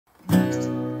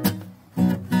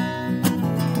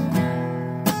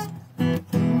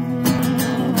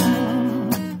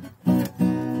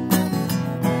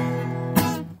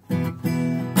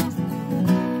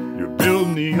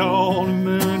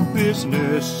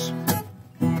business.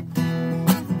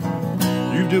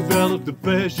 You've developed the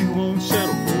best, you won't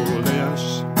settle for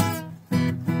less.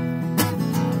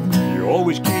 You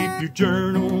always keep your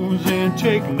journals and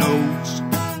take notes.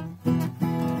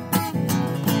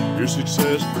 Your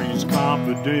success breeds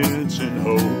confidence and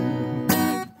hope.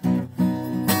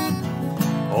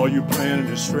 All your planning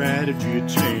is strategy to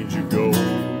change your goal.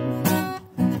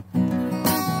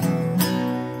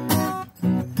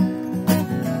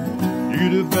 You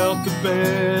develop the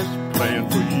best plan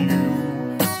for you.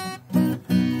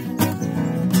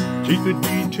 Keep the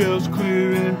details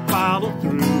clear and follow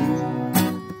through.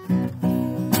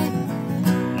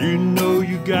 You know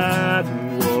you got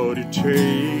what it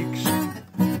takes.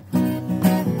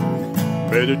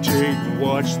 Meditate and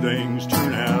watch things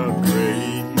turn out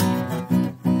great.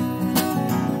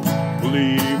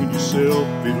 Believe in yourself,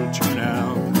 it'll turn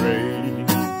out great.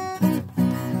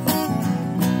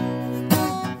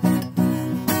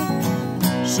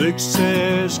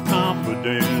 Success,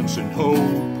 confidence, and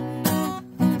hope.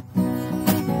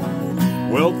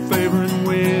 Wealth, favor, and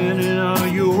winning are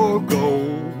your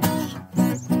goals.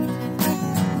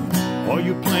 All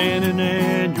your planning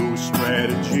and your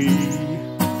strategy.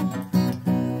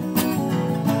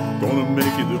 Gonna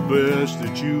make you the best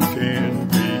that you can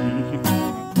be.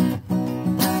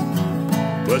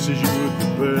 Blesses you with the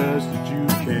best that you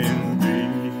can be.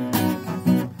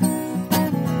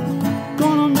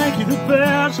 Gonna make you the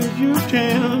best that you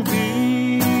can be.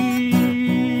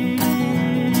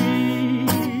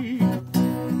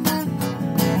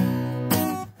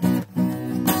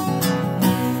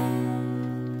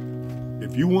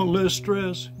 If you want less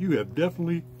stress, you have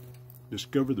definitely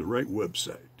discovered the right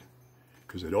website.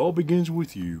 Because it all begins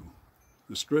with you,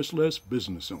 the Stress Less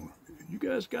business owner. You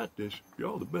guys got this. You're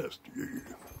all the best. Yeah.